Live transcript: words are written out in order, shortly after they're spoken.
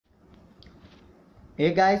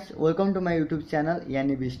Hey guys, welcome to my YouTube channel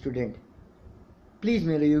NEB Student. Please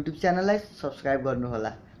मेरो YouTube च्यानललाई subscribe गर्नु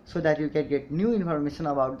होला so that you can get new information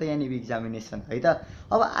about the NEB examination है त।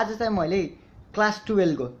 अब आज चाहिँ मैले क्लास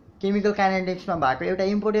 12 को केमिकल काइनेटिक्स मा भएको एउटा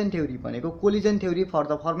इम्पोर्टेन्ट थ्योरी भनेको collision theory for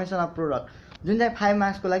the formation of product जुन चाहिँ 5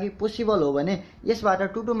 मार्क्स को लागि पोसिबल हो भने यसबाट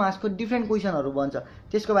 2 मार्क्स को डिफरेन्ट क्वेशनहरु बन्छ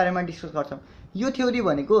त्यसको बारेमा डिस्कस गर्छौं। यो थ्योरी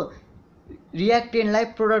भनेको रिएक्टेन्टलाई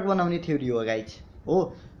प्रोडक्ट बनाउने थ्योरी हो गाइज हो।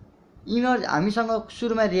 इनर्जी हामीसँग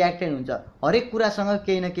सुरुमा रिएक्टेन्ट हुन्छ, हरेक कुरासँग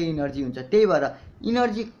केही न केही इनर्जी हुन्छ, त्यही भएर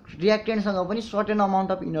इनर्जी रिएक्टेन्टसँग पनि सर्टेन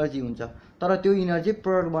अमाउन्ट अफ इनर्जी हुन्छ, तर त्यो इनर्जी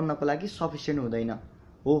प्रोडक्ट बन्नको लागि सफिसिएन्ट हुँदैन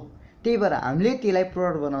हो। त्यही भएर हामीले त्यसलाई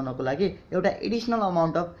प्रोडक्ट बनाउनको लागि एउटा additional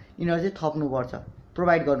amount of energy थप्नुपर्छ,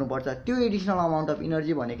 provide गर्नुपर्छ। त्यो एडिसनल अमाउन्ट अफ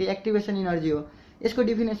इनर्जी भनेकै एक्टिभेसन इनर्जी हो। यसको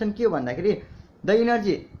डेफिनेसन के हो भन्दाखेरि the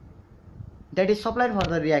energy that is supplied for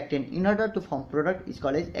the reactant in order to form product is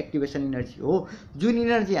called as activation energy हो। जुन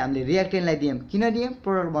इनर्जी हामीले रिएक्टेन्टलाई दियौं, किन दियौं?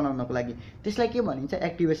 प्रोडक्ट बनाउनको लागि, त्यसलाई के भनिन्छ?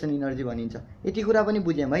 एक्टिभेसन इनर्जी भनिन्छ। यति कुरा पनि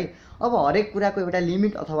बुझ्यौं है। अब हरेक कुराको एउटा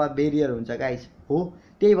लिमिट अथवा बेरियर हुन्छ गाइस हो।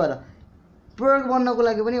 त्यही भएर प्रोडक्ट बन्नको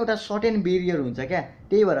लागि पनि एउटा सर्टेन बेरियर हुन्छ क्या।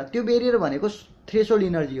 त्यही भएर त्यो बेरियर भनेको थ्रेशोल्ड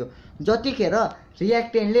इनर्जी हो। जतिखेर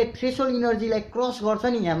रिएक्टेन्टले थ्रेशोल्ड इनर्जीलाई क्रस गर्छ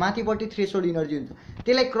नि, यहाँ माथिपट्टि थ्रेशोल्ड इनर्जी हुन्छ,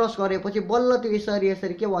 त्यसलाई क्रस गरेपछि बल्ल त्यो यसरी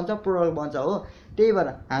यसरी के भन्छ? प्रोडक्ट बन्छ हो। त्यही भएर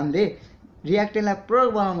हामीले रिएक्टेन्टलाई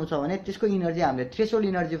प्रोडक्ट बनाउनु छ भने त्यसको इनर्जी हामीले थ्रेशोल्ड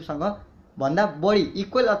इनर्जीसँग भन्दा बढी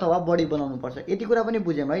इक्वल अथवा बढी बनाउनु पर्छ। यति कुरा पनि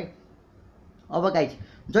बुझ्यौं है। अब गाइज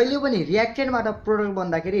जहिले पनि रिएक्टेन्टबाट प्रोडक्ट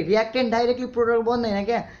बन्दाखेरि रिएक्टेन्ट डाइरेक्टली प्रोडक्ट बन्दैन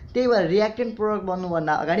क्या। त्यही भएर रिएक्टेन्ट प्रोडक्ट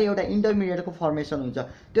बन्नुभन्दा अगाडि एउटा इन्टरमिडिएटको फर्मेसन हुन्छ।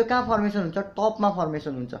 त्यो कहाँ फर्मेसन हुन्छ? टपमा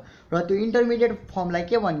फर्मेसन हुन्छ। र त्यो इन्टरमिडिएट फर्मलाई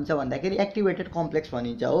के भनिन्छ भन्दाखेरि एक्टिभेटेड कम्प्लेक्स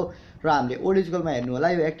भनिन्छ हो। र हामीले ओरिजिनलमा हेर्नु होला,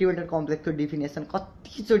 यो एक्टिभेटेड कम्प्लेक्सको डेफिनेसन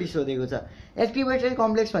कतिचोटि सोधेको छ। एक्टिभेटेड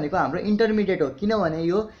कम्प्लेक्स भनेको हाम्रो इन्टरमिडिएट हो, किनभने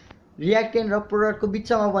यो रिएक्टेन्ट र प्रोडक्टको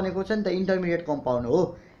बिचमा बनेको छ नि त, इन्टरमिडिएट कम्पाउन्ड हो।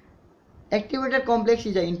 Activated complex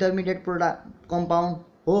is an intermediate product compound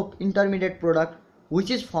or intermediate product which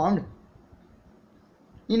is formed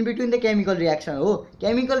in between the chemical reaction हो।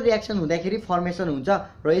 केमिकल रिएक्सन हुँदाखेरि फर्मेसन हुन्छ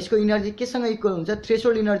र यसको इनर्जी केसँग इक्वल हुन्छ?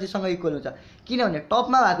 थ्रेशोल्ड इनर्जीसँग इक्वल हुन्छ। किनभने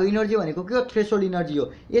टपमा भएको इनर्जी भनेको के हो? थ्रेशोल्ड इनर्जी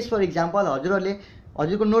हो। यस फर एक्जाम्पल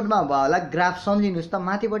हजुरको नोटमा भयो होला, ग्राफ सम्झिनुस् त,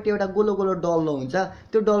 माथिपट्टि एउटा गोलो गोलो डल्लो हुन्छ,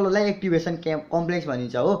 त्यो डल्लोलाई एक्टिभेसन कम्प्लेक्स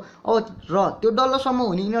भनिन्छ हो। अब र त्यो डल्लोसम्म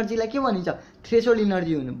हुने इनर्जीलाई के भनिन्छ? थ्रेशोल्ड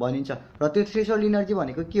इनर्जी भनिन्छ। र त्यो थ्रेशोल्ड इनर्जी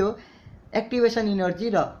भनेको के हो? एक्टिभेसन इनर्जी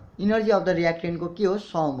र इनर्जी अफ द रिएक्टेन्टको के हो?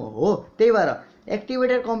 सम हो। त्यही भएर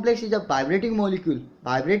activated complex is a vibrating molecule,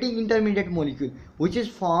 vibrating intermediate molecule which is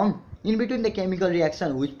formed in between the chemical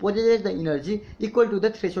reaction which possesses the energy equal to the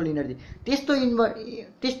threshold energy।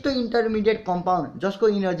 त्यस्तो intermediate compound जसको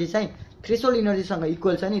energy चाहिँ threshold इनर्जीसँग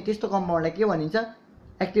equal छ नि, त्यस्तो कम्पाउन्डलाई के भनिन्छ?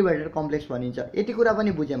 Activated complex भनिन्छ। यति कुरा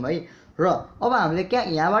पनि बुझ्यौं है। र अब हामीले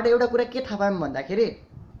यहाँबाट एउटा कुरा के थाहा पायौं भन्दाखेरि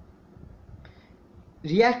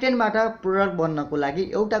रिएक्टेन्टबाट प्रोडक्ट बन्नको लागि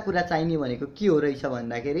एउटा कुरा चाहिने भनेको के हो रहेछ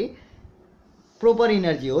भन्दाखेरि प्रोपर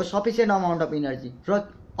इनर्जी हो, सफिसिएन्ट अमाउन्ट अफ इनर्जी। र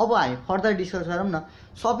अब हामी फर्दर डिस्कस गरौँ न।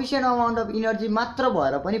 सफिसिएन्ट अमाउन्ट अफ इनर्जी मात्र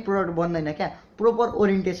भएर पनि प्रोडक्ट बन्दैन क्या, प्रोपर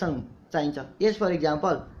ओरिएन्टेसन चाहिन्छ। यस फर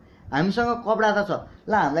एक्जाम्पल हामीसँग कपडा त छ,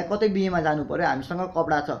 ल हामीलाई कतै बिहेमा जानु पर्यो, हामीसँग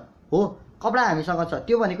कपडा छ हो, कपडा हामीसँग छ,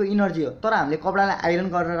 त्यो भनेको इनर्जी हो। तर हामीले कपडालाई आइरन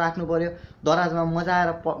गरेर राख्नु पर्यो, दराजमा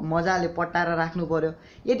मजाले पट्टाएर राख्नु पर्यो।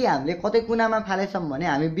 यदि हामीले कतै कुनामा फालेछौँ भने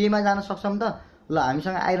हामी बिहेमा जान सक्छौँ त? ल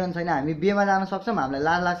हामीसँग आइरन छैन, हामी बिहेमा जान सक्छौँ, हामीलाई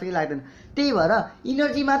लाज लाग्छ कि लाग्दैन? त्यही भएर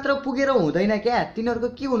इनर्जी मात्र पुगेर हुँदैन क्या, तिनीहरूको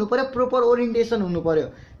के हुनु पर्यो? प्रोपर ओरिएन्टेसन हुनु पर्यो।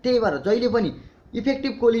 त्यही भएर जहिले पनि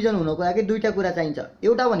इफेक्टिभ कोलिजन हुनको लागि दुईटा कुरा चाहिन्छ।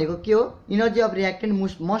 एउटा भनेको के हो? Energy of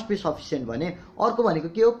reactant must be sufficient भने, अर्को भनेको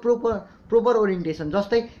के हो? Proper orientation.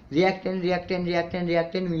 जस्तै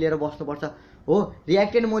रिएक्टेन्ट मिलेर बस्नुपर्छ हो।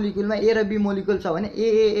 रिएक्टेन्ट मोलिक्युलमा ए र बी मोलिक्युल छ भने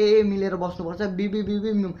ए मिलेर बस्नुपर्छ, बी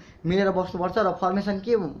मिलेर बस्नुपर्छ, र फर्मेसन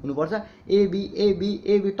के हुनुपर्छ?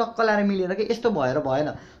 एबी टक्क लाएर मिलेर के यस्तो भएर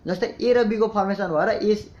भएन। जस्तै ए र बी को फर्मेसन भएर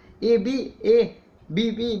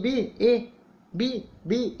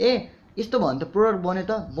बी ए यस्तो भयो भने त प्रोडक्ट बन्यो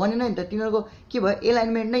त? बनेन नि त। तिनीहरूको के भयो?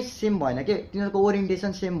 एलाइनमेन्ट नै सेम भएन के, तिनीहरूको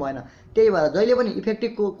ओरिएन्टेसन सेम भएन। त्यही भएर जहिले पनि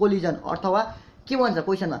इफेक्टिभ कोलिजन अथवा के भन्छ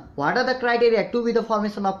क्वेसनमा, what are the criteria to be the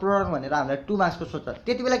formation of product भनेर हामीलाई 2 मार्क्सको सोध्छ।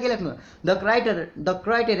 त्यति बेला के लेख्नु? The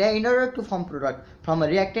criteria in order to form product from a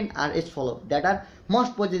reactant are as follow, that are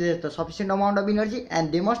must possess the sufficient amount of energy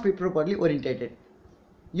and they must be properly ओरिएन्टेटेड।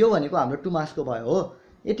 यो भनेको हाम्रो 2 मार्क्सको भयो हो।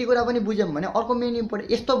 यति कुरा पनि बुझ्यौँ भने अर्को मेन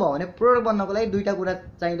इम्पोर्टेन्ट यस्तो भयो भने प्रोडक्ट बन्नको लागि दुईटा कुरा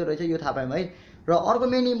चाहिँदो रहेछ, यो थाहा पायौँ है। र अर्को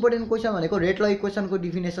मेन इम्पोर्टेन्ट क्वेसन भनेको रेट ल इक्वेसनको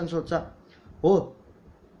डेफिनेसन सोध्छ हो।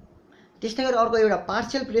 त्यस्तै गरी अर्को एउटा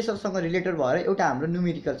पार्शियल प्रेसरसँग रिलेटेड भएर एउटा हाम्रो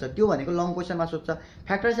न्यूमेरिकल छ, त्यो भनेको लङ क्वेसनमा सोध्छ।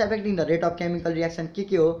 Factors affecting the rate of chemical reaction के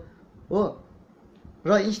हो?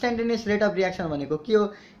 र इन्स्ट्यान्टेनियस रेट अफ रियाक्सन भनेको के हो,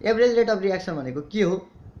 एभरेज रेट अफ रियाक्सन भनेको के हो,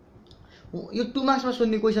 यो 2 मार्क्समा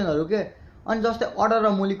सोध्ने क्वेसनहरू के। अनि जस्तै अर्डर र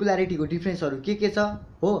मोलिकुलारिटीको डिफ्रेन्सहरू के छ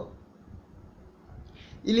हो,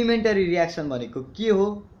 इलिमेन्टरी रियाक्सन भनेको के हो,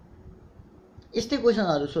 यस्तै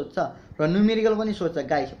क्वेसनहरू सोध्छ र न्युमेरिकल पनि सोध्छ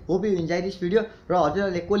guys. Hope you enjoy this video. र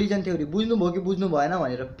हजुरहरूले कोलिजन थ्योरी बुझ्नुभयो कि बुझ्नु भएन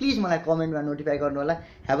भनेर प्लिज मलाई कमेन्टमा नोटिफाई गर्नु होला।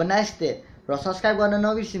 ह्याभ अ नाइस डे र सब्स्क्राइब गर्न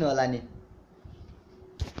नबिर्सिनु होला नि।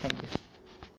 Thank you.